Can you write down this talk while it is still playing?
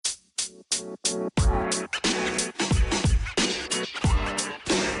Go.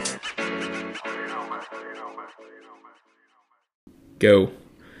 All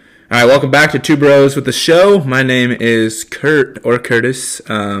right, welcome back to Two Bros with the Show. My name is Kurt, or Curtis.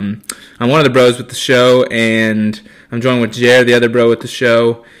 I'm one of the bros with the show, and I'm joined with Jared, the other bro with the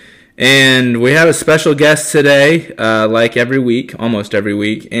show. And we have a special guest today, like every week, almost every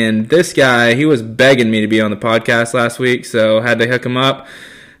week. And this guy, he was begging me to be on the podcast last week, so had to hook him up.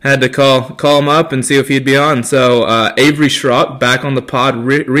 Had to call him up and see if he'd be on. So Avery Schrock, back on the pod,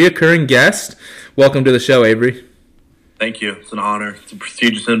 reoccurring guest. Welcome to the show, Avery. Thank you. It's an honor. It's a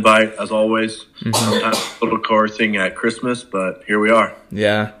prestigious invite, as always. Sometimes a little coercing at Christmas, but here we are.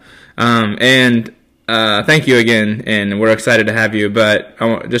 Yeah. And thank you again, and we're excited to have you. But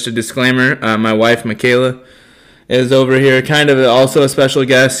just a disclaimer, my wife, Michaela, is over here, kind of also a special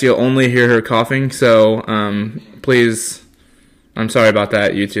guest. You'll only hear her coughing, so please, I'm sorry about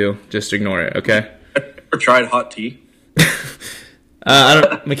that, you two. Just ignore it, okay? Ever tried hot tea?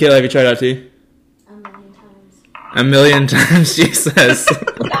 Michaela, have you tried hot tea? A million times, she says.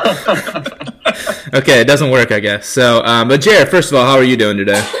 Okay, it doesn't work, I guess. So, but Jared, first of all, how are you doing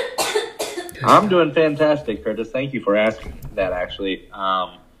today? I'm doing fantastic, Curtis. Thank you for asking that, actually.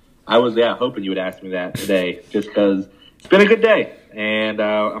 I was hoping you would ask me that today, just because it's been a good day. And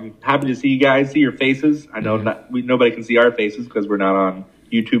I'm happy to see you guys, see your faces. I know nobody can see our faces because we're not on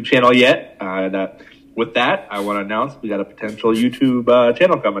YouTube channel yet. With that, I want to announce we got a potential YouTube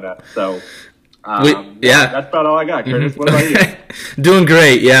channel coming up. So... that's about all I got, Curtis. What about you? Doing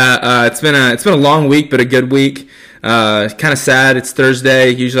great. Yeah, it's been a long week, but a good week. Kind of sad. It's Thursday.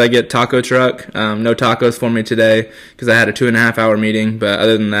 Usually I get taco truck. No tacos for me today because I had a 2.5-hour meeting. But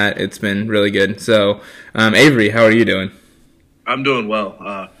other than that, it's been really good. So, Avery, how are you doing? I'm doing well.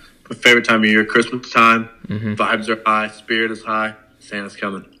 My favorite time of year, Christmas time. Vibes are high. Spirit is high. Santa's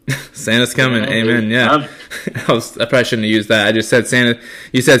coming. Santa's coming. Amen. Yeah. I probably shouldn't have used that. I just said Santa.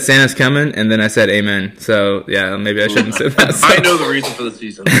 You said Santa's coming, and then I said amen. So, yeah, maybe I shouldn't say that. So. I know the reason for the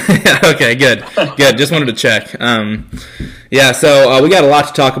season. Yeah, okay, good. Just wanted to check. So we got a lot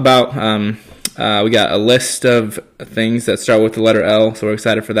to talk about. We got a list of things that start with the letter L, so we're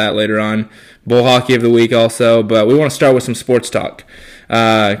excited for that later on. Bull hockey of the week also, but we want to start with some sports talk.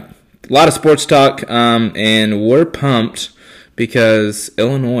 A lot of sports talk, and we're pumped because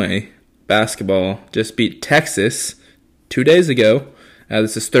Illinois basketball just beat Texas 2 days ago.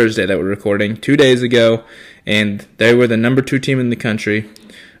 This is Thursday that we're recording. 2 days ago, and they were the number 2 team in the country.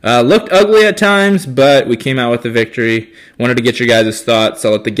 Looked ugly at times, but we came out with a victory. Wanted to get your guys' thoughts.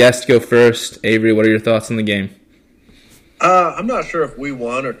 I'll let the guest go first. Avery, what are your thoughts on the game? I'm not sure if we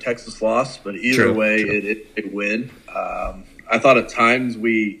won or Texas lost, but either way, it win. I thought at times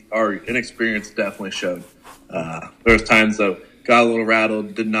our inexperience definitely showed. There was times that got a little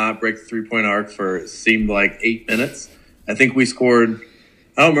rattled, did not break the three-point arc for it seemed like 8 minutes. I think we scored,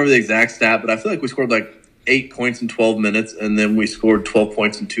 I don't remember the exact stat, but I feel like we scored like 8 points in 12 minutes, and then we scored 12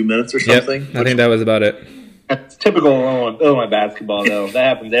 points in 2 minutes or something. Yep, I think that was about it. That's typical Illinois basketball, though. That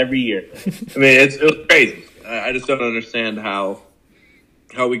happens every year. I mean, it was crazy. I just don't understand how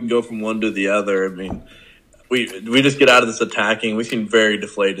we can go from one to the other. I mean, we just get out of this attacking. We seem very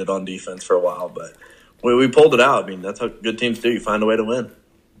deflated on defense for a while, but we pulled it out. I mean, that's how good teams do. You find a way to win.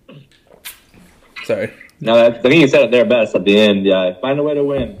 Sorry. No, I think you said it there best at the end. Yeah, find a way to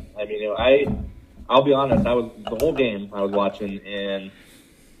win. I mean, I'll be honest. I was the whole game I was watching, and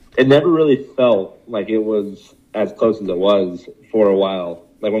it never really felt like it was as close as it was for a while.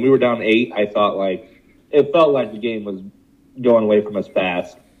 Like when we were down 8, I thought it felt like the game was going away from us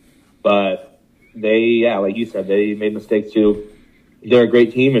fast. But like you said, they made mistakes too. They're a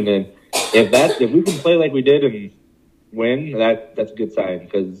great team, and then if we can play like we did and win, that's a good sign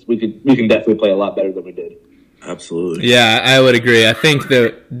because we can definitely play a lot better than we did. Absolutely. Yeah, I would agree. I think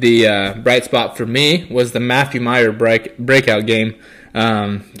the bright spot for me was the Matthew Meyer breakout game.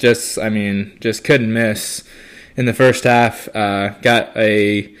 Just couldn't miss in the first half. Got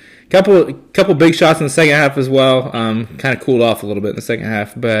a couple big shots in the second half as well. Kind of cooled off a little bit in the second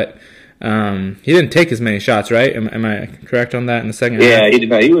half, but he didn't take as many shots, right? Am I correct on that in the second half? Yeah, he did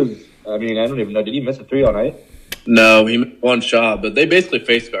not. He was. I mean, I don't even know. Did he miss a 3 all night? No, he missed one shot, but they basically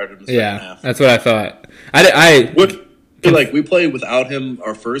face guarded him in the second half. Yeah, that's what I thought. I feel like we played without him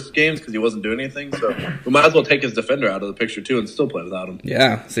our first games because he wasn't doing anything, so we might as well take his defender out of the picture too and still play without him.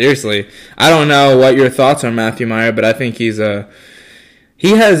 Yeah, seriously. I don't know what your thoughts are on Matthew Meyer, but I think he has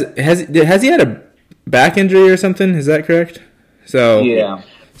he had a back injury or something? Is that correct? So yeah.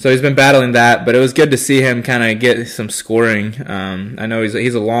 So he's been battling that, but it was good to see him kind of get some scoring. I know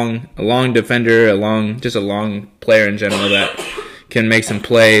he's a long defender, a long player in general that can make some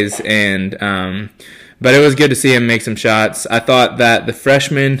plays, and but it was good to see him make some shots. I thought that the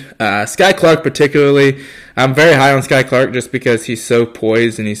freshman, Sky Clark particularly, I'm very high on Sky Clark just because he's so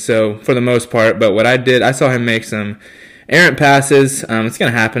poised and he's so, for the most part, but what I saw him make some errant passes. It's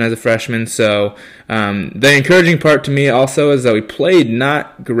going to happen as a freshman. So the encouraging part to me also is that we played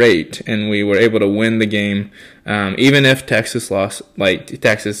not great and we were able to win the game, even if Texas lost. Like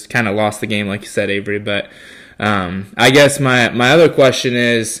Texas kind of lost the game, like you said, Avery. But I guess my other question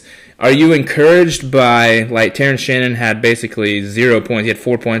is, are you encouraged by, like, Terrence Shannon had basically 0 points. He had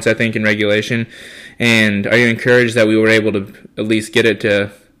 4 points, I think, in regulation. And are you encouraged that we were able to at least get it to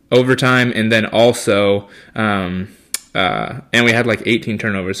overtime, and then also and we had like 18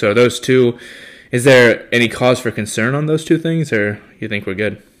 turnovers. So those two, is there any cause for concern on those two things, or you think we're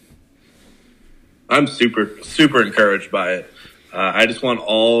good? I'm super encouraged by it. I just want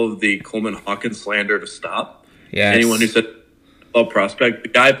all of the Coleman Hawkins slander to stop. Yes. Anyone who said, "Oh, prospect," the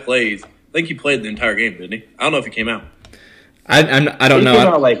guy plays. I think he played the entire game, didn't he? I don't know if he came out. I don't know. He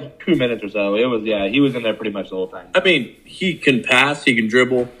came out like 2 minutes or so. It was he was in there pretty much the whole time. I mean, he can pass, he can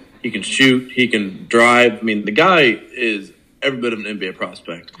dribble, he can shoot, he can drive. I mean, the guy is every bit of an NBA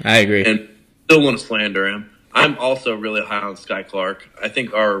prospect. I agree. And still want to slander him. I'm also really high on Sky Clark. I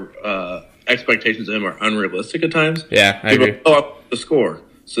think our expectations of him are unrealistic at times. Yeah, I agree. I want to score.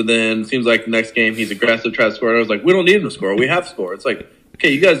 So then it seems like the next game he's aggressive, tries to score. And I was like, we don't need him to score. We have to score. It's like,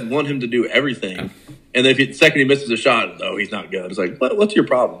 okay, you guys want him to do everything. And then if the second he misses a shot, oh, he's not good. It's like, what's your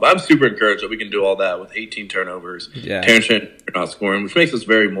problem? But I'm super encouraged that we can do all that with 18 turnovers. Yeah. Terrence Shannon not scoring, which makes us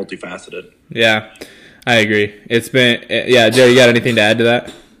very multifaceted. Yeah, I agree. It's been, Joe, you got anything to add to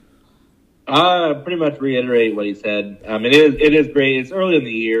that? Pretty much reiterate what he said. It is great. It's early in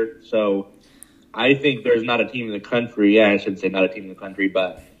the year, so I think there's not a team in the country. Yeah, I shouldn't say not a team in the country,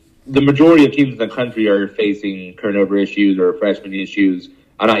 but the majority of teams in the country are facing turnover issues or freshman issues.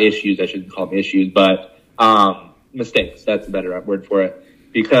 Not issues, I shouldn't call them issues, but mistakes. That's a better word for it,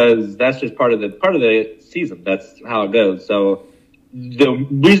 because that's just part of the season. That's how it goes. So the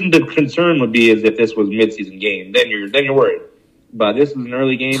reason the concern would be is if this was midseason game, then you're worried. But this is an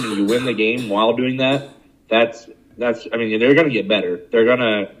early game, and you win the game while doing that. That's. I mean, they're going to get better. They're going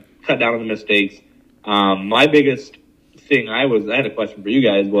to cut down on the mistakes. My biggest thing I had a question for you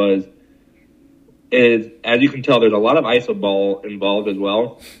guys is, as you can tell, there's a lot of iso ball involved as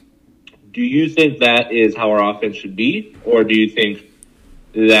well. Do you think that is how our offense should be, or do you think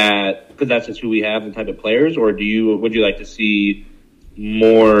that because that's just who we have, the type of players, or would you like to see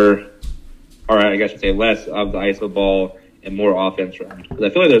more, or I guess I should say less of the iso ball and more offense run? Because I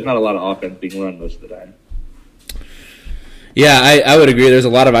feel like there's not a lot of offense being run most of the time. Yeah, I would agree. There's a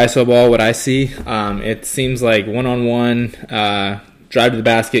lot of iso ball. What I see, it seems like one-on-one. Drive to the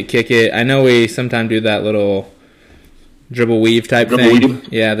basket, kick it. I know we sometimes do that little dribble weave type thing.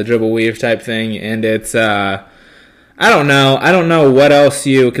 Yeah, the dribble weave type thing. And it's, I don't know what else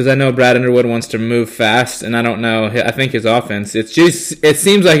because I know Brad Underwood wants to move fast, and I don't know. I think his offense, it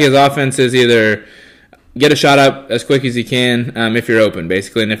seems like his offense is either get a shot up as quick as you can if you're open,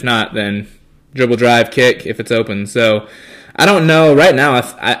 basically. And if not, then dribble, drive, kick if it's open. So I don't know. Right now,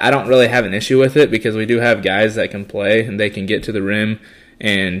 I don't really have an issue with it because we do have guys that can play and they can get to the rim.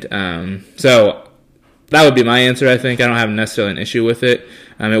 And so that would be my answer, I think. I don't have necessarily an issue with it.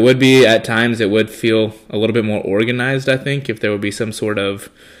 It would be, at times, it would feel a little bit more organized, I think, if there would be some sort of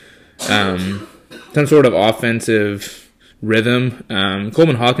offensive rhythm.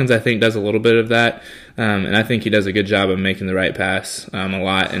 Coleman Hawkins, I think, does a little bit of that. And I think he does a good job of making the right pass a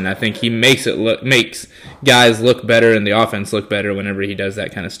lot. And I think he makes guys look better and the offense look better whenever he does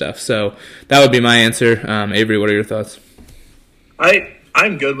that kind of stuff. So that would be my answer. Avery, what are your thoughts?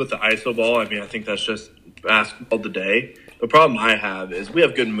 I'm good with the iso ball. I mean, I think that's just basketball today. The problem I have is we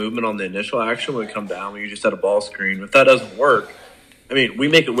have good movement on the initial action when we come down. We just set a ball screen. If that doesn't work, I mean, we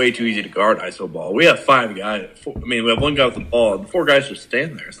make it way too easy to guard iso ball. We have 5 guys. We have one guy with the ball, and 4 guys just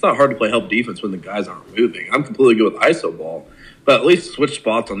stand there. It's not hard to play help defense when the guys aren't moving. I'm completely good with iso ball, but at least switch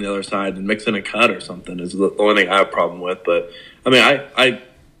spots on the other side and mix in a cut or something is the only thing I have a problem with. But I mean,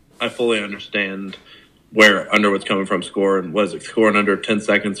 I fully understand where Underwood's coming from. Scoring under 10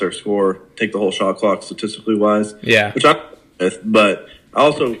 seconds or take the whole shot clock statistically wise. Yeah, which I'm with. But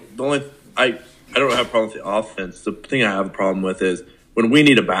also I don't have a problem with the offense. The thing I have a problem with is when we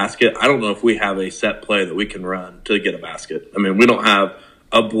need a basket, I don't know if we have a set play that we can run to get a basket. I mean, we don't have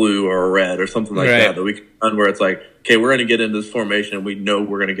a blue or a red or something like that we can run where it's like, okay, we're going to get into this formation and we know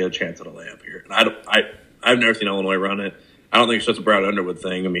we're going to get a chance at a layup here. And I've never seen Illinois run it. I don't think it's just a Brad Underwood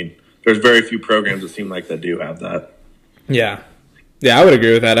thing. I mean, there's very few programs that seem like that do have that. Yeah. Yeah, I would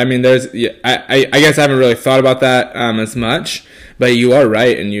agree with that. I mean, I guess I haven't really thought about that as much, but you are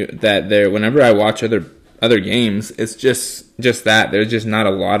right, and whenever I watch other games, it's just that there's just not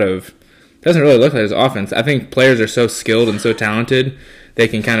a lot of. It doesn't really look like there's offense. I think players are so skilled and so talented, they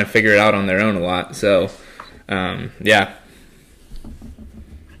can kind of figure it out on their own a lot. So, yeah.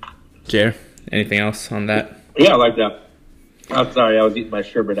 Jer, anything else on that? Yeah, I like that. I'm sorry, I was eating my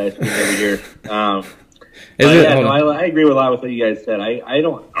sherbet ice cream over here. I agree with a lot with what you guys said. I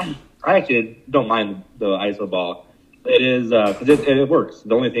actually don't mind the ISO ball. It is because it works.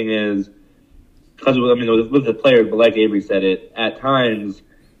 The only thing is because with the players, but like Avery said, it at times,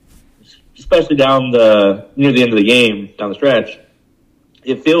 especially near the end of the game, down the stretch,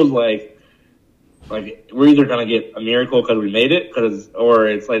 it feels like we're either gonna get a miracle because we made it, or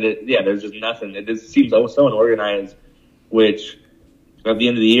it's like there's just nothing. It just seems so unorganized, which at the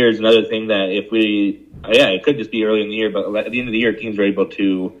end of the year is another thing that it could just be early in the year, but at the end of the year, teams are able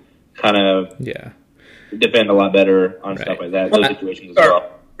to kind of defend a lot better on stuff like that. Those situations as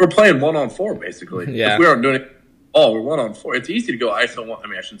well. We're playing 1-on-4 basically. Yeah. If we aren't doing it. Oh, we're 1-on-4. It's easy to go ISO 1. I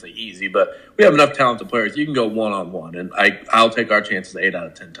mean, I shouldn't say easy, but we have enough talented players. You can go 1-on-1, and I'll take our chances 8 out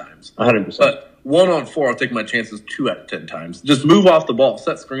of 10 times. 100%. But 1-on-4, I'll take my chances 2 out of 10 times. Just move off the ball,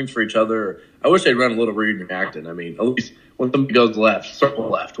 set screens for each other. I wish they'd run a little read and reacting. I mean, at least when somebody goes left, circle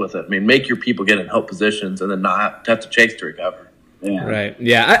left with it. I mean, make your people get in help positions and then not have to chase to recover. Yeah. Right.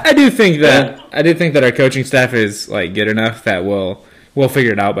 Yeah, I do think that our coaching staff is like good enough that we'll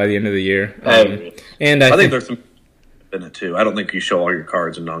figure it out by the end of the year. And I think there's some in it too. I don't think you show all your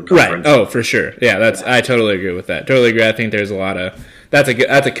cards in non-conference. Right. Oh, for sure. Yeah, I totally agree with that. Totally agree. I think there's a lot of that's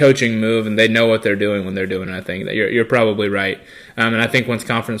a coaching move, and they know what they're doing when they're doing it. I think that you're probably right. And I think once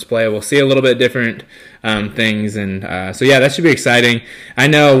conference play, we'll see a little bit different things. And so yeah, that should be exciting. I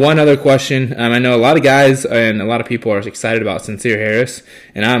know one other question. I know a lot of guys and a lot of people are excited about Sincere Harris,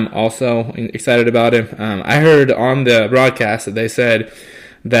 and I'm also excited about him. I heard on the broadcast that they said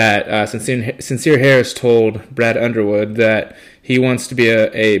that Sincere Harris told Brad Underwood that he wants to be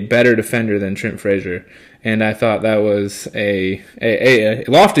a better defender than Trent Frazier, and I thought that was a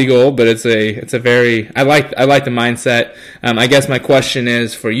lofty goal, but it's a very I like the mindset. I guess my question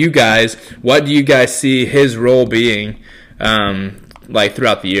is for you guys, what do you guys see his role being like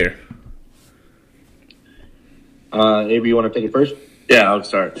throughout the year? Avery, you want to take it first? Yeah, I'll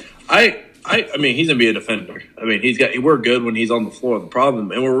start. I mean, he's gonna be a defender. I mean, we're good when he's on the floor. The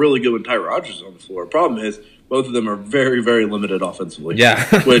problem, and we're really good when Ty Rodgers is on the floor. The problem is both of them are very, very limited offensively. Yeah,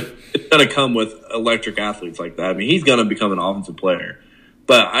 which it's gonna come with electric athletes like that. I mean, he's gonna become an offensive player.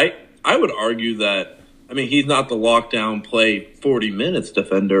 But I would argue that he's not the lockdown play 40 minutes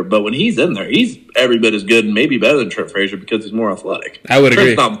defender, but when he's in there, he's every bit as good and maybe better than Trent Frazier because he's more athletic. I would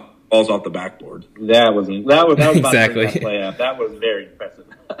agree. Trent's not balls off the backboard. That was exactly that play up. That was very impressive.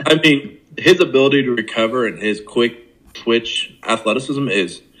 I mean, his ability to recover and his quick twitch athleticism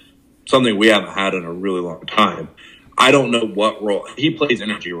is something we haven't had in a really long time. I don't know what role he plays.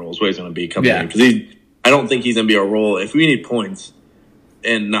 Energy role is what he's going to be coming in because I don't think he's going to be a role if we need points.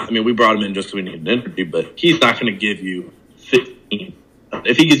 And we brought him in just because we needed energy, but he's not going to give you 15.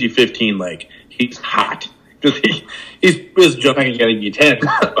 If he gives you 15, like he's hot because he's jumping and getting you 10.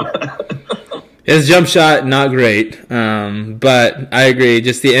 His jump shot, not great, but I agree.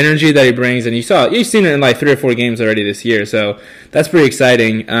 Just the energy that he brings, and you've seen it in like 3 or 4 games already this year, so that's pretty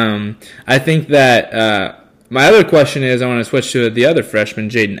exciting. I think that my other question is I want to switch to the other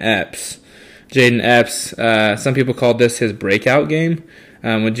freshman, Jaden Epps. Jaden Epps, some people called this his breakout game.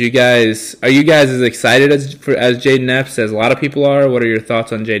 Are you guys as excited as Jaden Epps as a lot of people are? What are your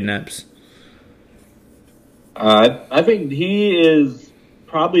thoughts on Jaden Epps? I think he is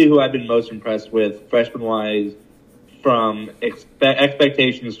probably who I've been most impressed with freshman-wise from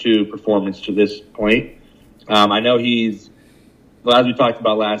expectations to performance to this point. I know as we talked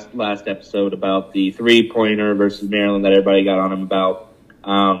about last episode about the 3-pointer versus Maryland that everybody got on him about.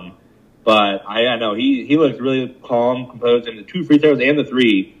 But I know he looks really calm, composed, and the 2 free throws and the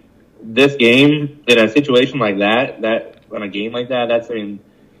 3. This game, in a situation like that in a game like that,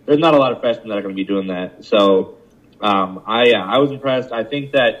 there's not a lot of freshmen that are going to be doing that. So, I was impressed. I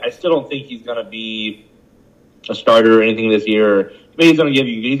think that I still don't think he's going to be a starter or anything this year. But he's going to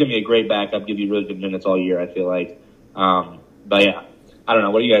be a great backup, give you really good minutes all year, I feel like. But yeah, I don't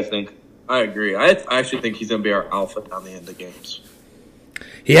know. What do you guys think? I agree. I actually think he's going to be our alpha down the end of games.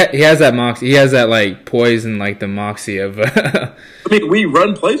 He has that moxie. He has that like poise and like the moxie of. We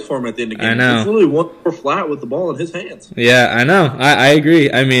run plays for him at the end of games. I know. It's literally 1 more flat with the ball in his hands. Yeah, I know. I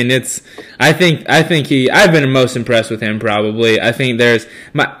agree. I think I've been most impressed with him probably. I think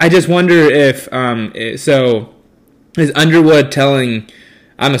I just wonder if is Underwood telling?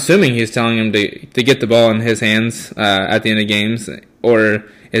 I'm assuming he's telling him to get the ball in his hands at the end of games, or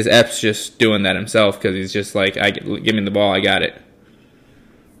is Epps just doing that himself because he's just like, give me the ball, I got it.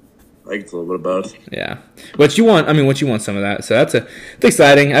 I think it's a little bit of both. Yeah, what you want some of that. So it's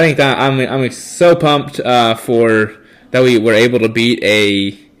exciting. I think that I'm so pumped for that we were able to beat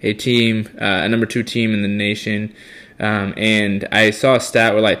a team, a number 2 team in the nation, and I saw a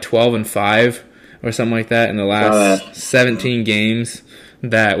stat where like 12-5 or something like that in the last 17 games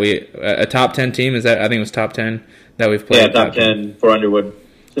that a top 10 team is that I think it was top 10 that we've played. Yeah, top 10 for Underwood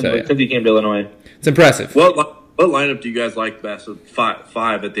since he came to Illinois. It's impressive. What lineup do you guys like best with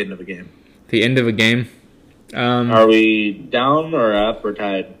five at the end of a game? The end of a game. Are we down or up or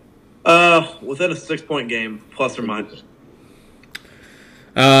tied? Within a 6-point game, plus or minus.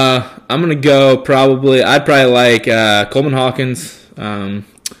 I'm gonna go probably. I'd probably like Coleman Hawkins. I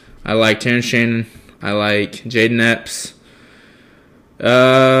like Terrence Shannon. I like Jaden Epps.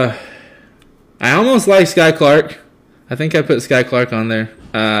 I almost like Sky Clark. I think I put Sky Clark on there.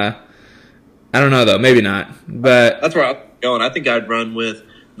 I don't know though, maybe not. But that's where I'm going. I think I'd run with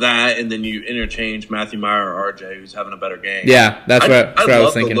that, and then you interchange Matthew Meyer or RJ, who's having a better game. Yeah, that's what I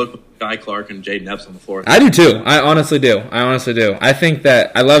was thinking. I'd love to look with Sky Clark and Jaden Epps on the floor. I do too. I honestly do. I think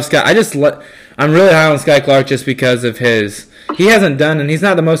that I love Sky. I'm really high on Sky Clark just because of his. He hasn't done, and he's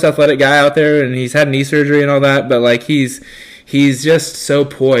not the most athletic guy out there, and he's had knee surgery and all that. But like he's just so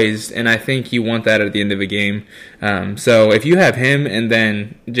poised, and I think you want that at the end of a game. So if you have him and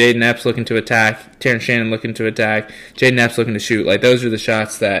then Jaden Epps looking to attack, Terrence Shannon looking to attack, Jaden Epps looking to shoot, like those are the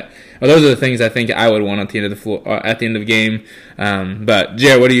shots those are the things I think I would want at the end of the floor, at the end of the game. But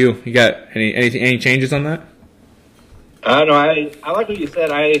Jared, what do you got? Any changes on that? No, I like what you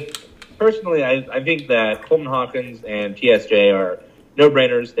said. Personally, I think that Coleman Hawkins and TSJ are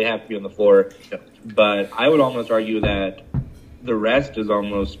no-brainers. They have to be on the floor. But I would almost argue that the rest is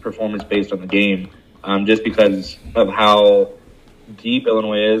almost performance-based on the game, just because of how deep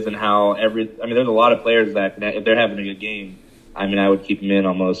Illinois is and how there's a lot of players that if they're having a good game, I would keep them in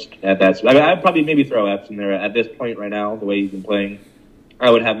almost at that. I'd probably maybe throw Epps in there at this point right now, the way he's been playing. I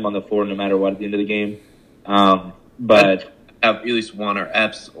would have him on the floor no matter what at the end of the game. But have at least one or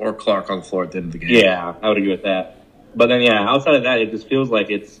Epps or Clark on the floor at the end of the game. Yeah, I would agree with that. But then, outside of that, it just feels like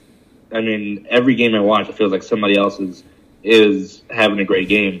every game I watch, it feels like somebody else is having a great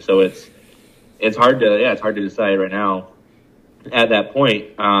game. So it's hard to decide right now at that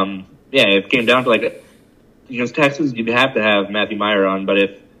point. If it came down to against Texas, you'd have to have Matthew Meyer on.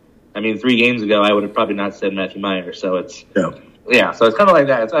 But 3 games ago, I would have probably not said Matthew Meyer. So it's so it's kind of like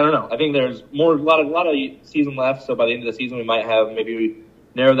that. I don't know. I think there's a lot of season left. So by the end of the season, we might have maybe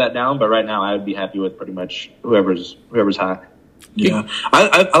narrow that down. But right now, I would be happy with pretty much whoever's high. Yeah,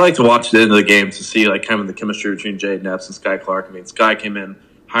 I like to watch the end of the game to see kind of the chemistry between Jaden Epps and Sky Clark. Sky came in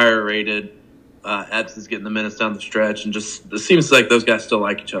higher rated. Epps is getting the minutes down the stretch, and just it seems like those guys still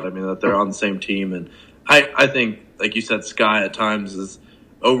like each other. That they're on the same team, and I think, like you said, Sky at times is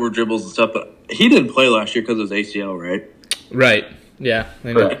over dribbles and stuff, but he didn't play last year because of his ACL, right? Right. Yeah,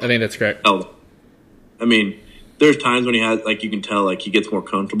 I think that's correct. There's times when he has you can tell he gets more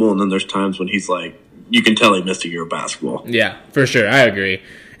comfortable, and then there's times when he's you can tell he missed a year of basketball. Yeah, for sure. I agree.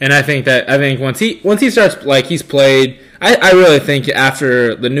 And I think once he starts he's played, I really think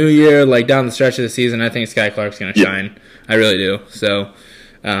after the new year, down the stretch of the season, I think Sky Clark's going to shine. I really do. So,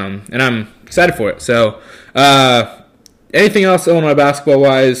 and I'm excited for it. So, anything else Illinois basketball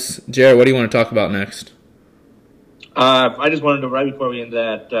wise, Jared? What do you want to talk about next? I just wanted to, right before we end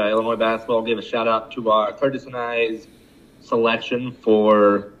that Illinois basketball, give a shout out to Curtis and I's selection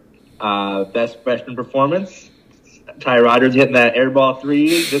for best freshman performance. Ty Rodgers hitting that airball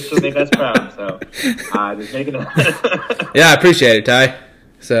 3 just to make us proud. So, just making it. Yeah, I appreciate it, Ty.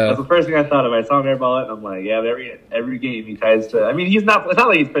 So that's the first thing I thought of. I saw him airball it, and I'm like, yeah, every game he tries to. He's not. It's not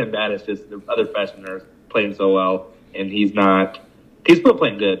like he's playing bad. It's just the other freshmen are playing so well, and he's not. He's still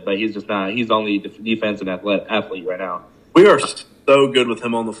playing good, but he's just not. He's only defensive athlete right now. We are so good with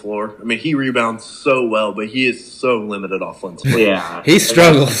him on the floor. He rebounds so well, but he is so limited offensively. Yeah, he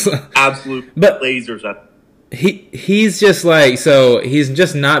struggles. Absolute lasers at. He's just he's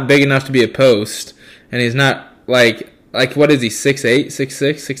just not big enough to be a post, and he's not what is he, 6'8",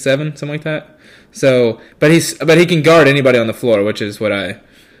 6'6", 6'7", something like that. So, but he can guard anybody on the floor, which is what I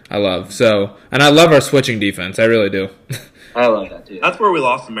love. So, and I love our switching defense. I really do. I love that too. That's where we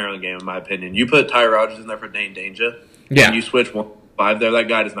lost the Maryland game, in my opinion. You put Ty Rodgers in there for Dane Danger. Yeah. And you switch 1-5 there, that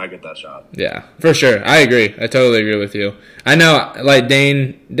guy does not get that shot. Yeah, for sure. I agree. I totally agree with you. I know,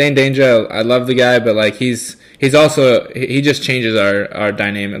 Dane Danger, I love the guy, but he's also, he just changes our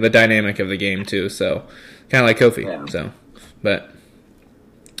dynamic, the dynamic of the game too. So kind of like Kofi. Yeah. So, but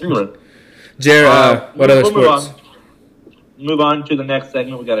Anyway, Jared, what other sports? Move on to the next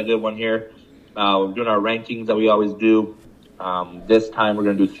segment. We got a good one here. We're doing our rankings that we always do. This time we're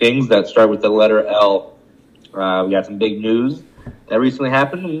going to do things that start with the letter L. We got some big news that recently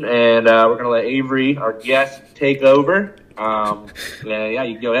happened, and we're going to let Avery, our guest, take over. Yeah,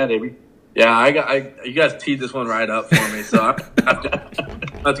 you can go ahead, Avery. Yeah, you guys teed this one right up for me, so I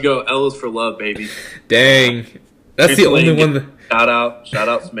have to go. L is for love, baby. Dang, that's the only one. Shout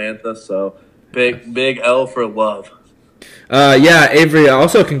out Samantha. So big L for love. Yeah, Avery.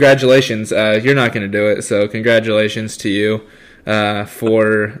 Also, congratulations. You're not going to do it, so congratulations to you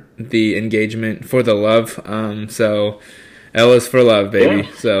for the engagement, for the love. So L is for love, baby.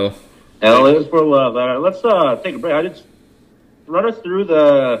 Yeah. So L is for love. All right, let's take a break. I just run us through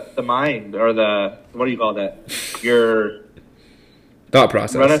the mind, or the, what do you call that? Your thought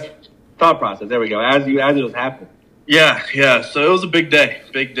process. Thought process. There we go. As it was happening. Yeah. So it was a big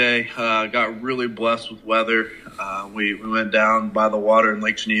day. Got really blessed with weather. We went down by the water in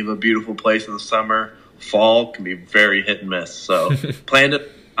Lake Geneva. Beautiful place in the summer. Fall can be very hit and miss. So planned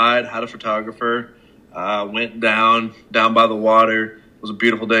it. I had a photographer. Went down by the water. It was a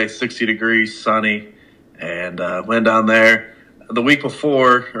beautiful day. 60 degrees, sunny, and went down there. The week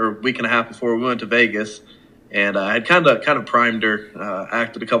before, or week and a half before, we went to Vegas. And I had kind of primed her,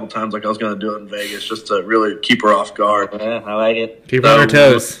 acted a couple times like I was going to do it in Vegas just to really keep her off guard. Yeah, I like it. Keep her on her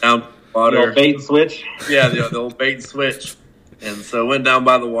toes. Down water. The old bait and switch. Yeah, the old bait and switch. And so went down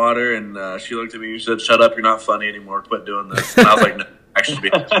by the water, and she looked at me and said, "Shut up, you're not funny anymore. Quit doing this." And I was like, "No,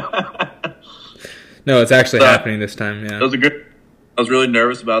 actually." No, it's actually happening this time, yeah. I was really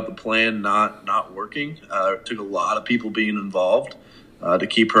nervous about the plan not working. It took a lot of people being involved to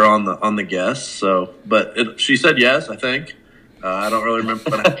keep her on the guests. So, but she said yes, I think. I don't really remember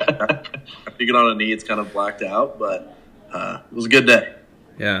what happened. After you get on a knee, it's kind of blacked out, but it was a good day.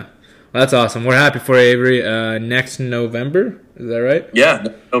 Yeah. Well, that's awesome. We're happy for Avery. Next November, is that right? Yeah,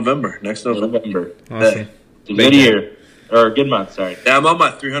 next November. Awesome. It's a good year. Or a good month, sorry. Yeah, I'm on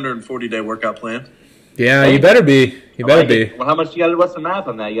my 340-day workout plan. Yeah, you better be. You better be. Well, how much you got to, what's the math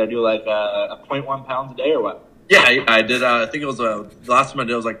on that? You got to do like a 0.1 pounds a day or what? Yeah, I did. I think it was the last time I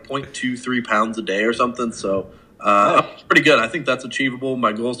did was like 0.23 pounds a day or something. So pretty good. I think that's achievable.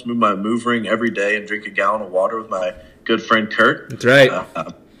 My goal is to move my move ring every day and drink a gallon of water with my good friend Kurt. That's right.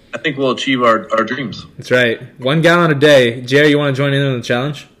 I think we'll achieve our dreams. That's right. 1 gallon a day. Jerry, you want to join in on the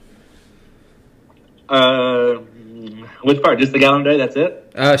challenge? Which part? Just the gallon a day? That's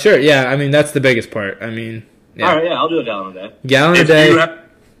it? Sure. Yeah. I mean, that's the biggest part. I mean, yeah. All right. Yeah, I'll do a gallon a day. Gallon If a day. you have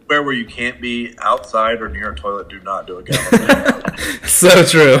where you can't be outside or near a toilet, do not do a gallon a day. So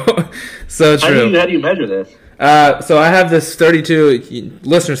true. So true. How do you measure this? So I have this 32.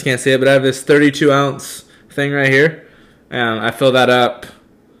 Listeners can't see it, but I have this 32-ounce thing right here. I fill that up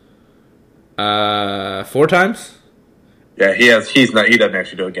 4 times. Yeah, he doesn't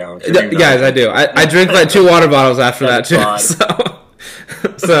actually do a gallon. Guys, I do. I drink like 2 water bottles after that too.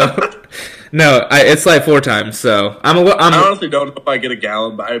 So no, it's like 4 times. So I honestly don't know if I get a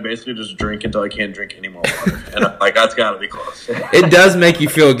gallon, but I basically just drink until I can't drink any more water, and that's got to be close. It does make you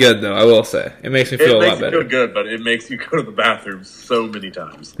feel good, though. I will say it makes me feel a lot better. It makes you feel good, but it makes you go to the bathroom so many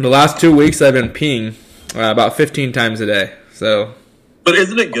times. The last 2 weeks, I've been peeing about 15 times a day. So. But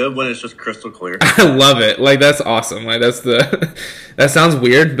isn't it good when it's just crystal clear? I love it. Like, that's awesome. Like, that's the. That sounds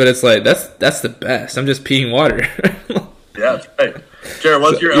weird, but it's like that's the best. I'm just peeing water. Yeah, that's right. Jared,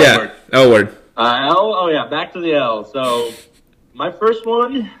 what's your L word? L word. L. Oh yeah, back to the L. So my first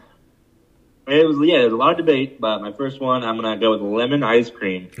one. There was a lot of debate, but my first one, I'm gonna go with lemon ice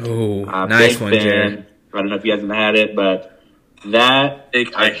cream. Oh, nice one, Jared. I don't know if you guys have had it, but that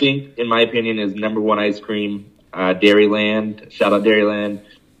I think, in my opinion, is #1 ice cream. Dairyland, shout out Dairyland.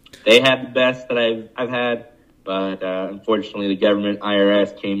 They had the best that I've had, but unfortunately the government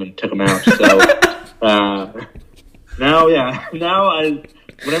IRS came and took them out. So now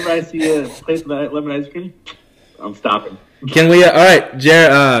whenever I see a place with lemon ice cream, I'm stopping. Can we? All right,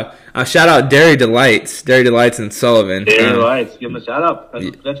 Jared. Shout out Dairy Delights in Sullivan. Dairy Delights, give them a shout out.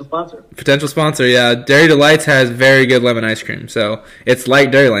 Potential sponsor. Potential sponsor, yeah. Dairy Delights has very good lemon ice cream, so it's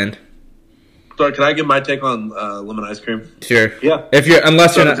like Dairyland. So can I give my take on lemon ice cream? Sure. Yeah.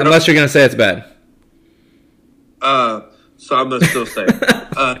 Unless you're gonna say it's bad. So I'm gonna still say.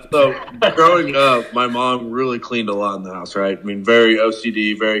 So growing up, my mom really cleaned a lot in the house, right? I mean, very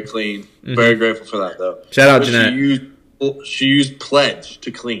OCD, very clean. Mm-hmm. Very grateful for that, though. Shout out Jeanette. She used Pledge to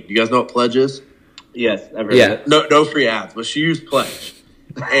clean. You guys know what Pledge is? Yes, I've heard of it. No free ads, but she used Pledge.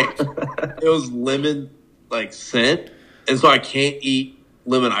 And it was lemon scent, and so I can't eat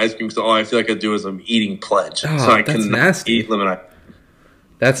lemon ice cream because all I feel like I do is I'm eating Pledge. Oh, so I that's can nasty. eat lemon ice cream.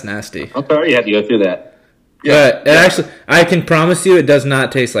 That's nasty. I'm sorry you had to go through that. Yeah, but actually, I can promise you, it does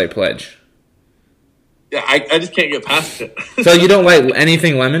not taste like Pledge. Yeah, I just can't get past it. So you don't like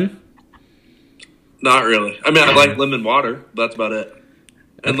anything lemon? Not really. I mean, I like lemon water. But that's about it.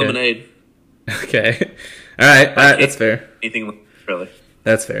 And Okay. lemonade. Okay. All right. That's fair. Anything really.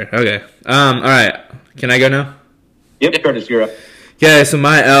 That's fair. Okay. All right. Can I go now? Yep, Curtis, you're up. Okay, so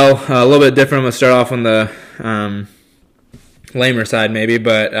my L, a little bit different. I'm going to start off on the lamer side maybe,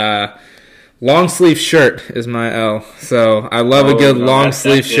 but long sleeve shirt is my L. So I love a good long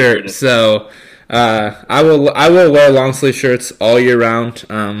sleeve shirt. So I will wear long sleeve shirts all year round.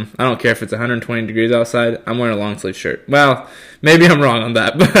 I don't care if it's 120 degrees outside. I'm wearing a long sleeve shirt. Well, maybe I'm wrong on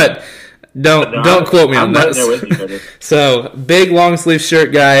that, but don't quote me on that. I'm right there with you, So big long sleeve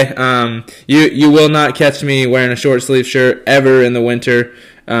shirt guy. You will not catch me wearing a short sleeve shirt ever in the winter,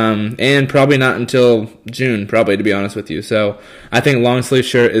 and probably not until June. Probably, to be honest with you. So I think long sleeve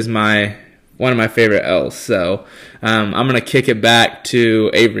shirt is one of my favorite L's. So I'm gonna kick it back to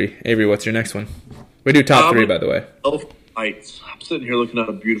Avery. Avery, what's your next one? We do top three, by the way. Lights. I'm sitting here looking at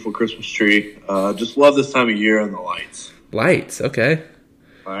a beautiful Christmas tree. Just love this time of year and the lights. Lights, okay.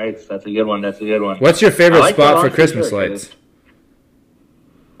 Lights, that's a good one. That's a good one. What's your favorite like spot the for long Christmas sleeve shirt, lights?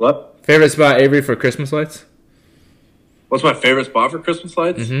 What? Favorite spot, Avery, for Christmas lights? What's my favorite spot for Christmas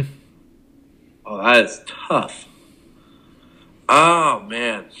lights? Mm-hmm. Oh, that is tough. Oh,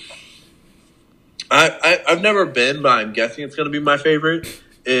 man. I've never been, but I'm guessing it's going to be my favorite,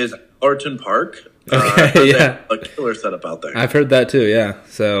 is Orton Park. Okay, yeah. A killer setup out there. I've heard that too, yeah.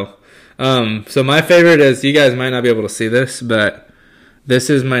 So my favorite is, you guys might not be able to see this, but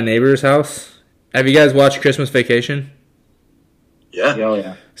this is my neighbor's house. Have you guys watched Christmas Vacation? Yeah. Oh,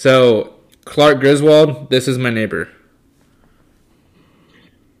 yeah. So Clark Griswold, this is my neighbor.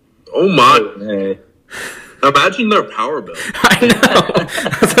 Oh, my. Hey. Imagine their power bill. I know.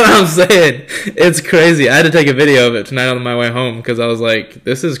 That's what I'm saying. It's crazy. I had to take a video of it tonight on my way home because I was like,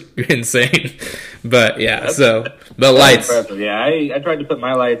 this is insane. But yeah, but lights. Impressive. Yeah, I tried to put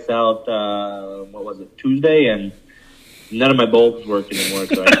my lights out, what was it, Tuesday, and none of my bulbs worked anymore,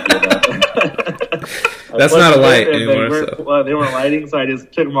 so I had to get up. That's not a light anymore. They weren't lighting, so I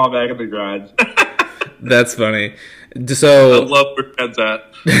just took them all back in the garage. That's funny. I So love where Ken's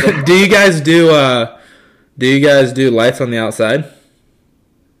at. do you guys do lights on the outside?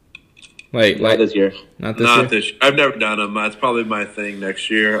 Not this year. Not this year? I've never done them. That's probably my thing next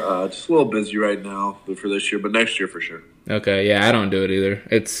year. Just a little busy right now for this year, but next year for sure. Okay, yeah, I don't do it either.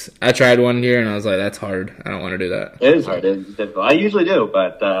 I tried one year and I was like, that's hard. I don't want to do that. It is hard. It's difficult. I usually do,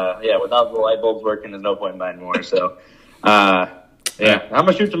 but yeah, without the light bulbs working, there's no point in buying more. So, yeah, I'm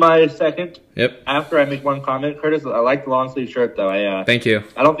gonna shoot to my second. Yep. After I make one comment, Curtis, I like the long sleeve shirt though. Thank you.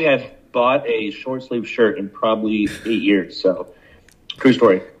 I don't think I've bought a short sleeve shirt in probably 8 years. So, true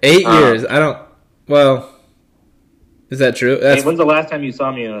story. 8 years. I don't. Well, is that true? Hey, when's the last time you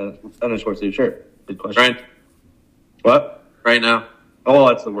saw me in a short sleeve shirt? Good question. Right, What? right now. Oh,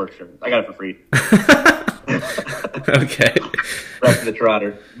 that's the work shirt. I got it for free. Okay. Right from the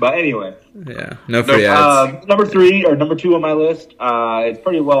Trotter. But anyway. Yeah. No free ads. Number 3 or number 2 on my list. It's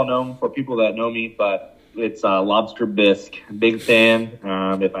pretty well known for people that know me, but it's lobster bisque. Big fan.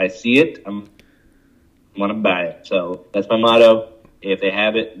 If I see it, I'm gonna buy it. So that's my motto. If they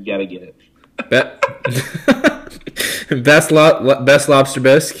have it, you gotta get it. Best lobster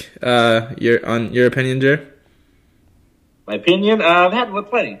bisque. Your opinion, Jer? My opinion, I've had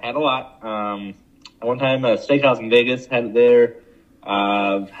plenty. Had a lot. One time, a steakhouse in Vegas had it there.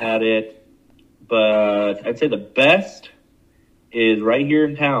 I've had it, but I'd say the best is right here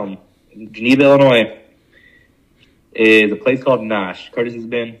in town, in Geneva, Illinois. Is a place called Nosh. Curtis has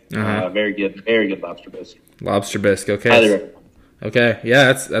been very good lobster bisque. Lobster bisque. Highly Okay. recommend. Okay.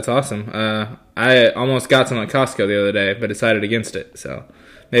 Yeah, that's awesome. I almost got some at Costco the other day, but decided against it. So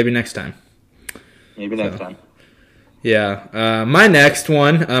maybe next time. Maybe next time. Yeah. My next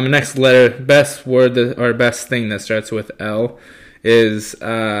one, next letter, best word or best thing that starts with L is,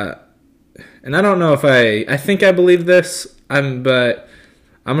 and I don't know if I think I believe this, but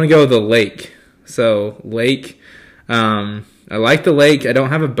I'm going to go with the lake. So lake, I like the lake. I don't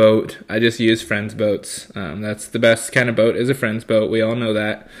have a boat. I just use friends' boats. That's the best kind of boat is a friend's boat. We all know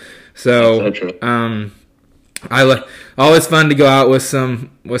that. So, always fun to go out with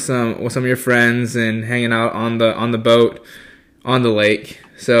some of your friends and hanging out on the boat on the lake.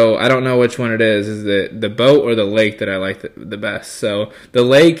 So I don't know which one it is. Is it the boat or the lake that I like the best? So the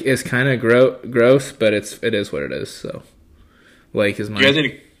lake is kind of gross, but it is what it is. So lake is mine. You guys need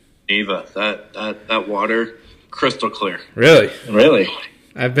to Geneva. That water crystal clear. Really?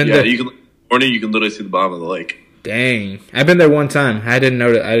 I've been Yeah, there. you can literally see the bottom of the lake. Dang, I've been there one time. I didn't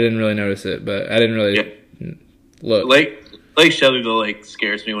really notice it, but I didn't really look. Lake Shelbyville Lake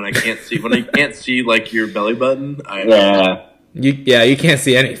scares me when I can't see when I can't see like your belly button. You can't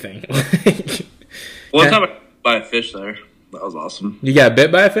see anything. One time I by a fish there. That was awesome. You got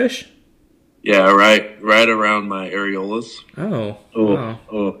bit by a fish? Yeah, right around my areolas. Oh.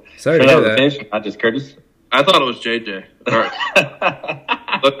 Oh. Sorry to hear that. Fish, not just Curtis. I thought it was JJ. All right.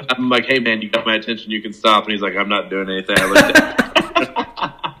 Look, I'm like, hey man, you got my attention. You can stop. And he's like, I'm not doing anything. I looked at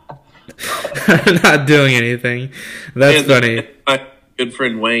I'm not doing anything. That's funny. My good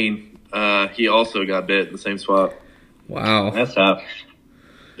friend Wayne, he also got bit in the same spot. Wow. That's tough.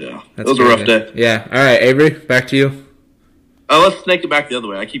 Yeah. That's it was a rough day. Yeah. All right, Avery, back to you. Let's snake it back the other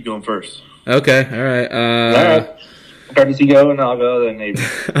way. I keep going first. Okay. All right. All right. Curtis, you go, and I'll go, then maybe.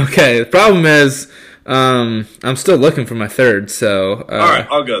 Okay. The problem is, I'm still looking for my third. So. All right,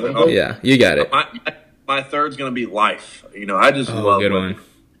 I'll go then. Yeah, you got it. My third's gonna be life. I just love good women. one.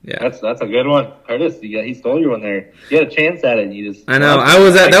 Yeah, that's a good one, Curtis. He stole your one there. You had a chance at it. And you just. I know.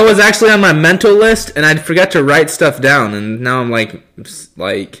 That was actually on my mental list, and I forgot to write stuff down, and now I'm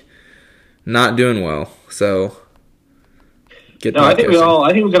like not doing well. So. I think we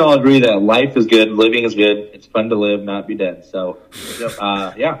can all agree that life is good, living is good. It's fun to live, not be dead. So,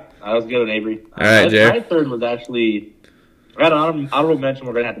 yeah, I was good at Avery. All right, Jared. My third was actually, I had an honorable mention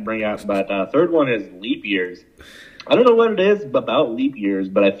we're going to have to bring out, but third one is leap years. I don't know what it is about leap years,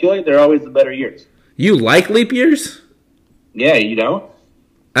 but I feel like they're always the better years. You like leap years? Yeah, you don't?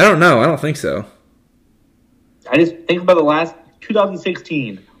 I don't know. I don't think so. I just think about the last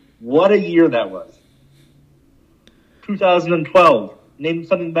 2016. What a year that was. 2012. Name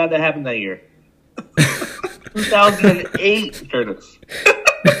something bad that happened that year. 2008, Curtis.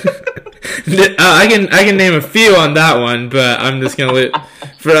 I can name a few on that one, but I'm just gonna leave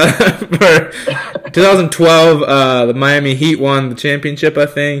for 2012. The Miami Heat won the championship, I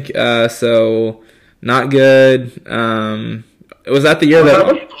think. So not good. Was that the year that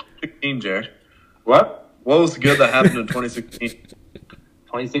 2016, Jared? What was good that happened in 2016?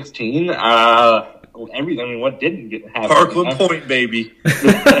 2016. Everything. I mean, what didn't happen? Parkland Point, baby.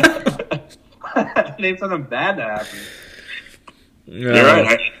 Name something bad that happened. You're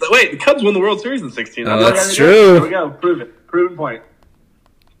right. Wait, the Cubs won the World Series in 16. Oh, that's true. There we go. Prove it. Proven point.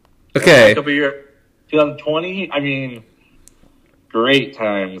 Okay. Couple year. 2020. I mean, great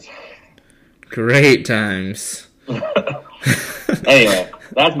times. Great times. Anyway,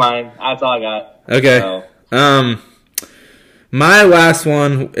 that's mine. That's all I got. Okay. So. My last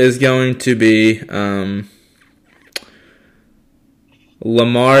one is going to be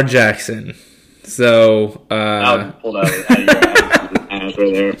Lamar Jackson. So, I pulled out of your ass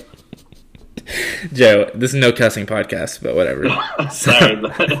right there. Joe, this is no cussing podcast, but whatever. Sorry,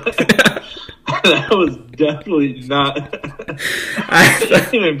 but that was definitely not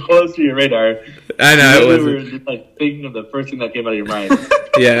even close to your radar. I know it was. We were just thinking of the first thing that came out of your mind.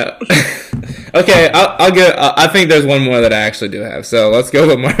 Yeah. Okay, I'll go. I think there's one more that I actually do have. So let's go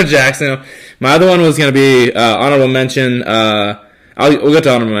with Lamar Jackson. My other one was going to be honorable mention. We'll get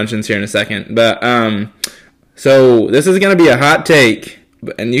to honorable mentions here in a second. But so this is going to be a hot take,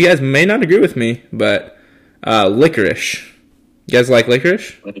 and you guys may not agree with me, but licorice. You guys like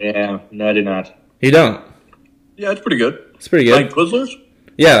licorice? Yeah, no, I do not. You don't? Yeah, it's pretty good. It's pretty good. Like Twizzlers?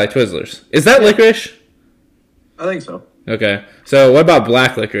 Yeah, like Twizzlers. Is that licorice? I think so. Okay. So what about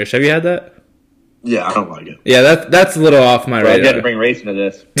black licorice? Have you had that? Yeah, I don't like it. Yeah, that's a little off my radar. You had to bring race into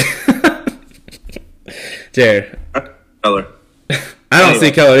this. Jared. Color. I don't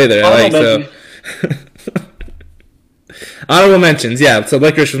see color either. Honorable mentions, yeah. So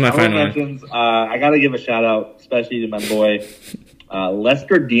licorice was my final one. I got to give a shout out, especially to my boy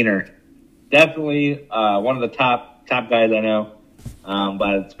Lester Diener. Definitely one of the top guys I know.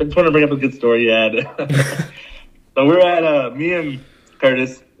 But it's been fun to bring up a good story you had. So we're at me and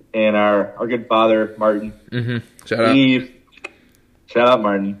Curtis and our good father Martin. Mm-hmm. Shout out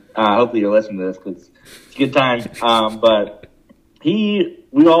Martin. Hopefully you're listening to this because it's a good time. But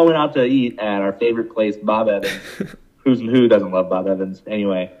we all went out to eat at our favorite place, Bob Evans. Who doesn't love Bob Evans?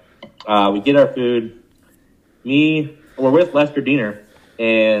 Anyway, we get our food. We're with Lester Diener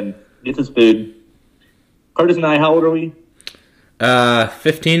and gets his food. Curtis and I, how old are we?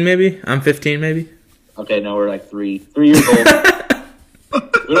 15 maybe. I'm 15 maybe. Okay, no, we're like 3 years old.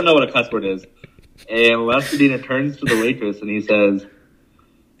 We don't know what a cuss word is. And Lester Diener turns to the waitress and he says,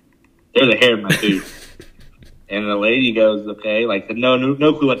 "There's a hair in my food." And the lady goes, "Okay,"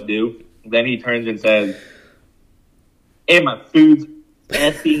 no clue what to do. Then he turns and says, "And my food's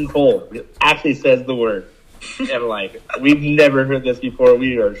effing cold." It actually says the word. And, like, we've never heard this before.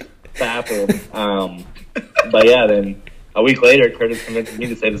 We are baffled. But, yeah, then a week later, Curtis convinced me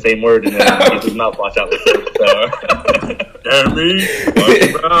to say the same word, and then his mouthwash out with it. So, Jeremy, watch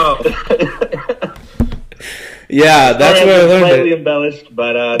your mouth. Yeah, that's where I learned slightly it. embellished,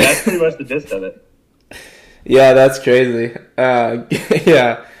 but that's pretty much the gist of it. Yeah, that's crazy.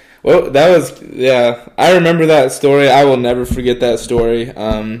 Yeah. Well, I remember that story. I will never forget that story.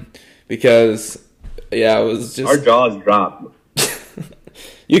 Because, yeah, it was just... Our jaws dropped.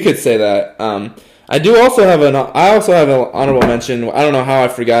 You could say that. I also have an honorable mention. I don't know how I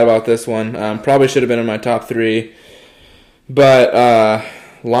forgot about this one. Probably should have been in my top 3. But,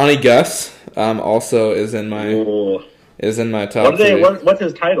 Lonnie Gus, also is in my top 3. What's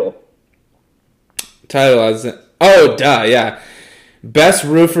his title? Yeah. Best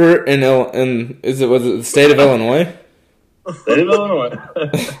roofer was it the state of Illinois? State of Illinois.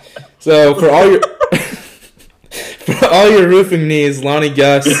 So for all your roofing needs, Lonnie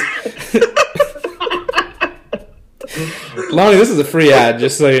Gus. Lonnie, this is a free ad,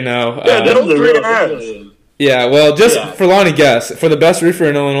 just so you know. Yeah, this is a real ad. Yeah, well, for Lonnie Gus, for the best roofer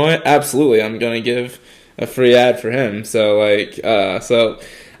in Illinois, absolutely, I'm gonna give a free ad for him. So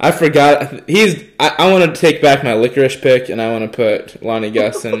I forgot. I want to take back my licorice pick, and I want to put Lonnie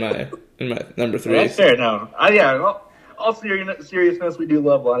Gus in my number 3. That's fair. No, all seriousness, we do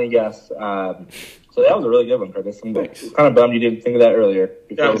love Lonnie Gus. So that was a really good one, Curtis. I'm kind of bummed you didn't think of that earlier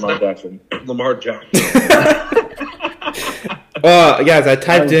before Lamar Jackson. Lamar Jackson. Well, guys, I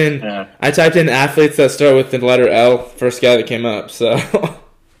typed in athletes that start with the letter L. First guy that came up. So,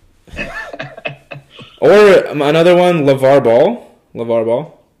 or another one, LeVar Ball.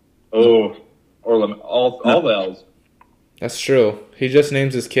 Oh, or all the L's. That's true. He just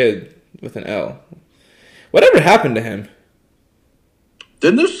names his kid with an L. Whatever happened to him?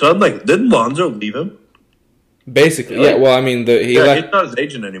 Didn't his son, didn't Lonzo leave him? Basically, yeah. Well, I mean, he's not his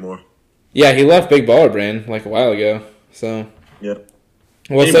agent anymore. Yeah, he left Big Baller Brand a while ago. So yeah.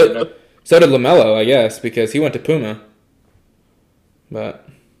 Well, so did LaMelo, I guess, because he went to Puma. But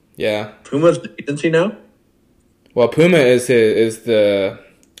yeah, Puma's the agency now. Well, Puma is the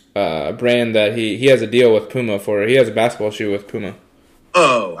brand that he has a deal with Puma for. He has a basketball shoe with Puma.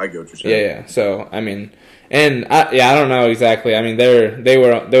 Oh, I get what you're saying. Yeah. So I mean, and I don't know exactly. I mean, they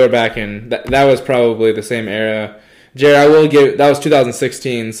were back in that was probably the same era. Jerry, I will give that was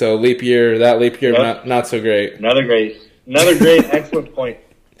 2016. So leap year, yep. not so great. Another great, excellent point.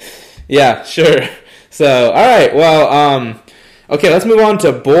 Yeah, sure. So all right, well, okay, let's move on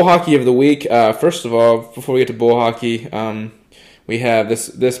to Bull Hockey of the Week. First of all, before we get to Bull Hockey, we have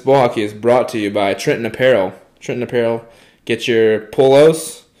this Bull Hockey is brought to you by Trenton Apparel. Trenton Apparel, get your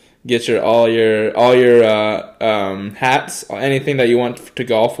polos, get all your hats, anything that you want to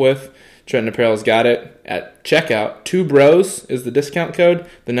golf with. Trenton Apparel's got it at checkout. 2 Bros is the discount code.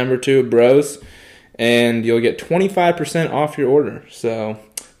 The number 2 Bros, and you'll get 25% off your order. So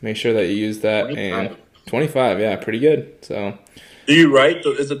make sure that you use that. 25. And 25, yeah, pretty good. So. Do you write?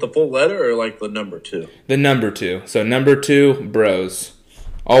 Is it the full letter or the number 2? The number 2. So number 2 Bros,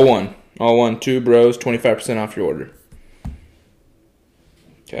 all one, 2 Bros, 25% off your order.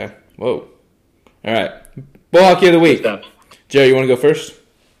 Okay. Whoa. All right. Bull Hockey of the Week. Joe, you want to go first?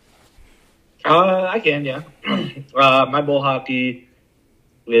 I can, yeah. My Bull Hockey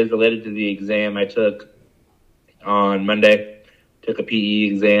is related to the exam I took on Monday. Took a PE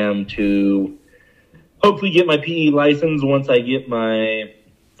exam to hopefully get my PE license once I get my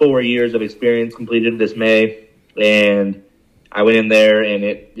 4 years of experience completed this May. And I went in there, and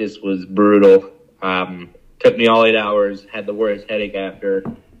it just was brutal. Took me all 8 hours, had the worst headache after.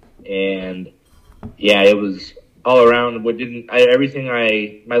 And, yeah, it was all around.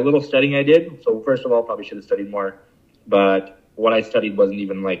 My little studying I did, so first of all, probably should have studied more. But what I studied wasn't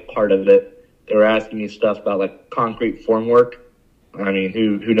even, part of it. They were asking me stuff about, concrete formwork. I mean,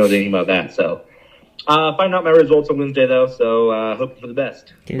 who knows anything about that? So, find out my results on Wednesday, though, so hoping for the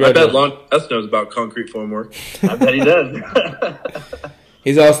best. I bet Lon S knows about concrete formwork. I bet he does.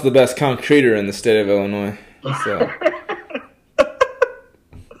 He's also the best concreter in the state of Illinois. So.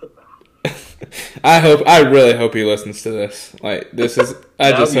 I really hope he listens to this. This is,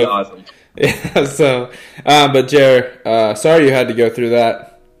 I just hope. Awesome. Yeah, so, but Jared, sorry you had to go through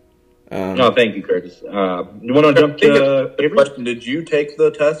that. No, thank you, Curtis. You want to jump to Avery? Question: did you take the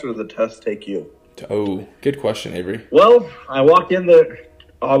test, or did the test take you? Oh, good question, Avery. Well, I walked in there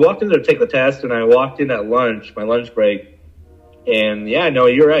to take the test, and I walked in at lunch, my lunch break, and yeah, no,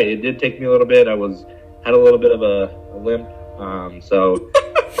 you're right. It did take me a little bit. I had a little bit of a limp, so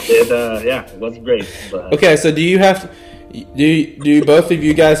it wasn't great. But. Okay, so do Do both of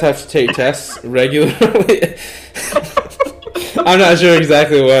you guys have to take tests regularly? I'm not sure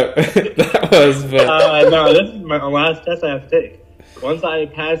exactly what that was, but no, this is my last test I have to take. Once I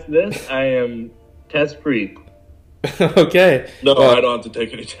pass this, I am test free. Okay. No, I don't have to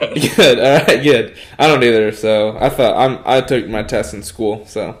take any tests. Good. All right. Good. I don't either. So I took my test in school.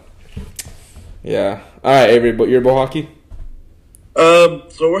 So yeah. All right, Avery. But your bowl hockey.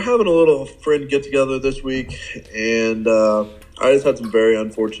 So we're having a little friend get together this week, and I just had some very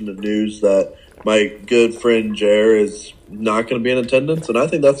unfortunate news that my good friend Jer is not going to be in attendance, and I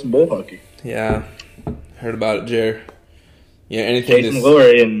think that's some bull hockey. Yeah, heard about it, Jer. Yeah, anything. Chase some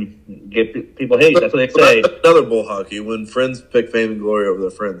glory and get people hate. That's what they say. Another bull hockey when friends pick fame and glory over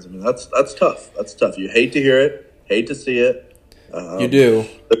their friends. I mean, that's tough. That's tough. You hate to hear it, hate to see it. You do.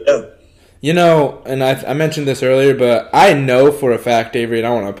 But yeah. You know, and I mentioned this earlier, but I know for a fact, Avery, and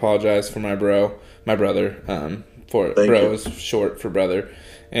I want to apologize for my brother. For Thank bro you. is short for brother,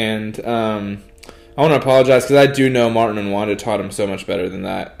 and I want to apologize because I do know Martin and Wanda taught him so much better than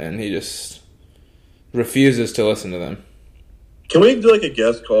that, and he just refuses to listen to them. Can we do like a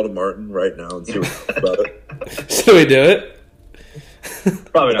guest call to Martin right now and see what he thinks about it? Should we do it?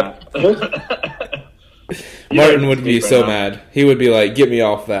 Probably not. Martin would be so mad. He would be like, "Get me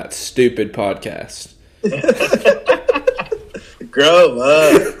off that stupid podcast." Grow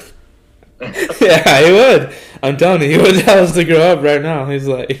up. Yeah, he would. I'm telling you, he would tell us to grow up right now. He's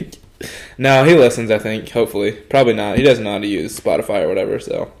like, no, he listens, I think, hopefully. Probably not. He doesn't know how to use Spotify or whatever,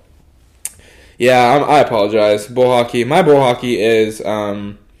 so. Yeah, I apologize. Bull hockey. My bull hockey is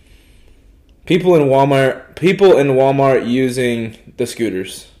people in Walmart using the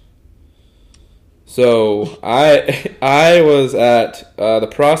scooters. So I was at the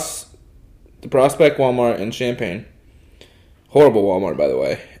Prospect Walmart in Champaign. Horrible Walmart, by the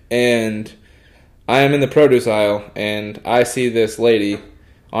way. And I am in the produce aisle, and I see this lady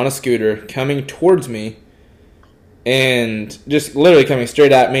on a scooter coming towards me, and just literally coming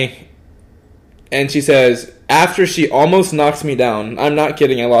straight at me. And she says, after she almost knocks me down, I'm not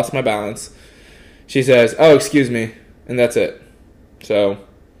kidding, I lost my balance. She says, "Oh, excuse me," and that's it. So,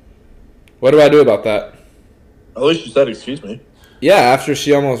 what do I do about that? At least you said excuse me. Yeah, after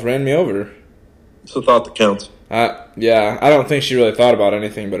she almost ran me over. It's the thought that counts. Yeah, I don't think she really thought about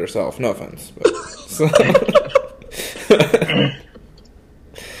anything but herself. No offense. But, so.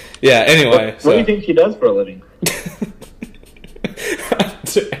 Yeah, anyway. What do you think she does for a living?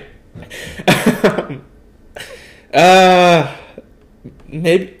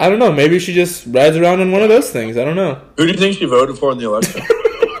 Maybe, I don't know. Maybe she just rides around on one of those things. I don't know. Who do you think she voted for in the election?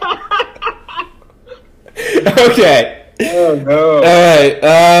 Okay. Oh, no. All right.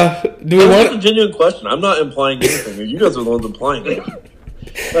 Do we That's want a genuine question. I'm not implying anything. You guys are the ones implying it.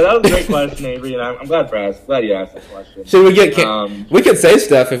 Well, that was a great question, Avery, and I'm glad you asked that question. Should we get we could say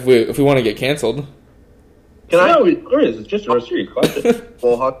stuff if we want to get canceled. No, it's just a serious question.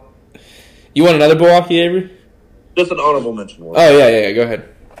 Bull hockey? You want another bull hockey, Avery? Just an honorable mention one. Oh yeah. Go ahead.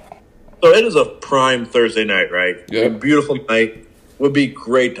 So it is a prime Thursday night, right? Yeah. A beautiful night. Would be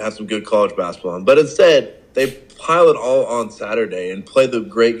great to have some good college basketball on. But instead, they pile it all on Saturday and play the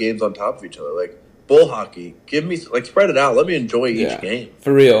great games on top of each other. Like, bull hockey, give me, spread it out. Let me enjoy each game.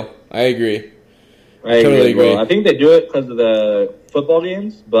 For real. I agree. I totally agree. Well, I think they do it because of the football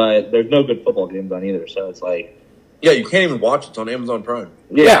games, but there's no good football games on either, so it's like... Yeah, you can't even watch it. It's on Amazon Prime.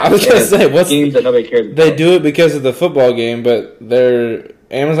 Yeah, I was going to say, games that nobody cares about. They do it because of the football game, but their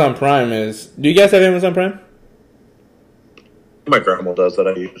Amazon Prime is... Do you guys have Amazon Prime? My grandma does that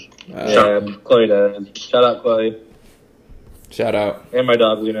I use. Chloe does. Shout out, Chloe. Shout out. And my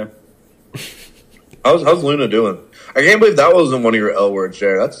dog, Luna. How's Luna doing? I can't believe that wasn't one of your L words,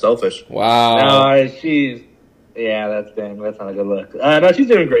 Jared. That's selfish. Wow. No, she's... Yeah, that's not a good look. No, she's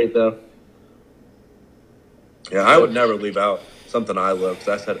doing great, though. Yeah, I would never leave out something I love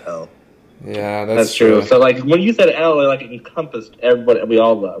because I said L. Yeah, that's true. So, like, when you said L, it encompassed everybody we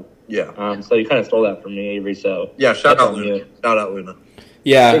all love. Yeah. So you kind of stole that from me, Avery. So yeah, shout out Luna. Shout out Luna.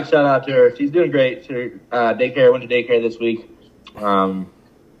 Yeah. Big shout out to her. She's doing great. She daycare. Went to daycare this week.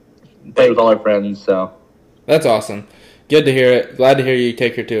 Played with all her friends. So that's awesome. Good to hear it. Glad to hear you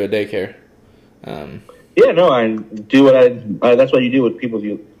take her to a daycare. Yeah, no, I do what I that's what you do with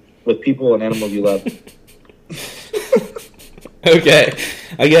people and animals you love. Okay,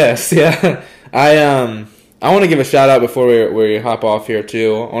 I guess, yeah. I want to give a shout out before we hop off here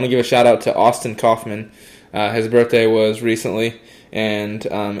too. I want to give a shout out to Austin Kaufman. His birthday was recently, and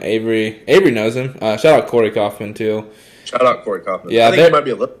Avery knows him. Shout out Corey Kaufman too. Shout out Corey Kaufman. Yeah, I think he might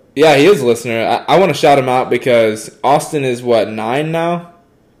be a little. Yeah, he is a listener. I want to shout him out because Austin is what, 9 now?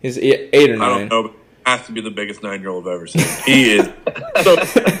 He's 8 or 9. I don't know. has to be the biggest 9-year-old I've ever seen. He is.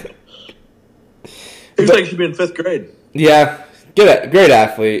 He's like he should be in 5th grade. Yeah, great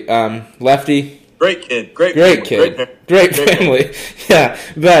athlete. Lefty. Great kid. Great family. Yeah,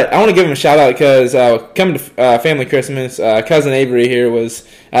 but I want to give him a shout out because coming to Family Christmas, cousin Avery here was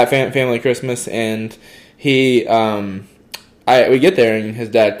at Family Christmas, and he, we get there, and his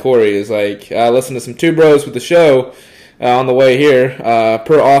dad Corey is like, listen to some Two Bros with the show on the way here,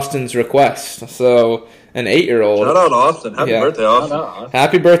 per Austin's request. So an 8-year-old. Shout out Austin! Happy birthday, Austin!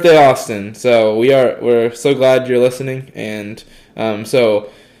 Happy birthday, Austin! So we're so glad you're listening, and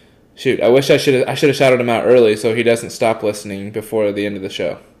so. Shoot, I wish I should have shouted him out early so he doesn't stop listening before the end of the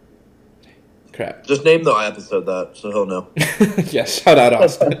show. Crap. Just name the episode that, so he'll know. Yeah, shout out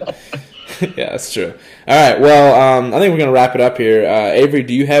Austin. Yeah, that's true. All right, well, I think we're going to wrap it up here. Avery,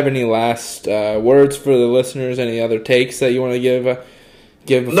 do you have any last words for the listeners? Any other takes that you want to give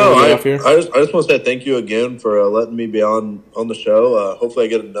before we get off here? I just want to say thank you again for letting me be on the show. Hopefully I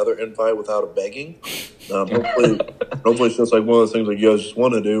get another invite without a begging. Hopefully it's just like one of those things like you guys just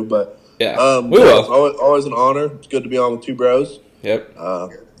want to do. But yeah, we will. It's always an honor. It's good to be on with Two Bros. Yep.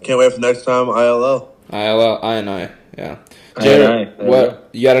 Can't wait for next time. ILL. I. Yeah. Jared, what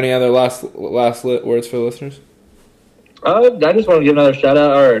you got? Any other last words for the listeners? I just want to give another shout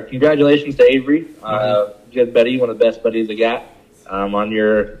out or congratulations to Avery. Good buddy, one of the best buddies I got. On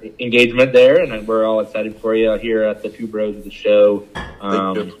your engagement there, and we're all excited for you here at the Two Bros of the Show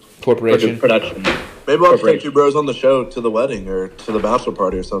Corporation production. Maybe I'll take Two Bros on the show to the wedding or to the bachelor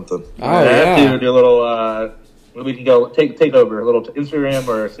party or something. Oh, yeah. Do a little. We can go take over a little Instagram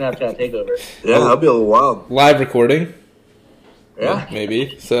or Snapchat takeover. Yeah, that'll be a little wild. Live recording. Yeah,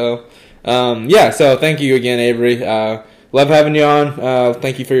 maybe. So, So thank you again, Avery. Love having you on.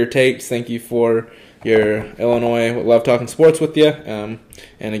 Thank you for your takes. Thank you for your Illinois. Love talking sports with you. And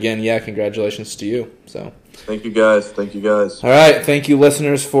again, congratulations to you. So thank you guys. All right, thank you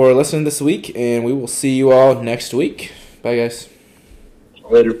listeners for listening this week, and we will see you all next week. Bye, guys.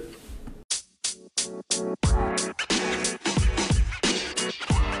 Later.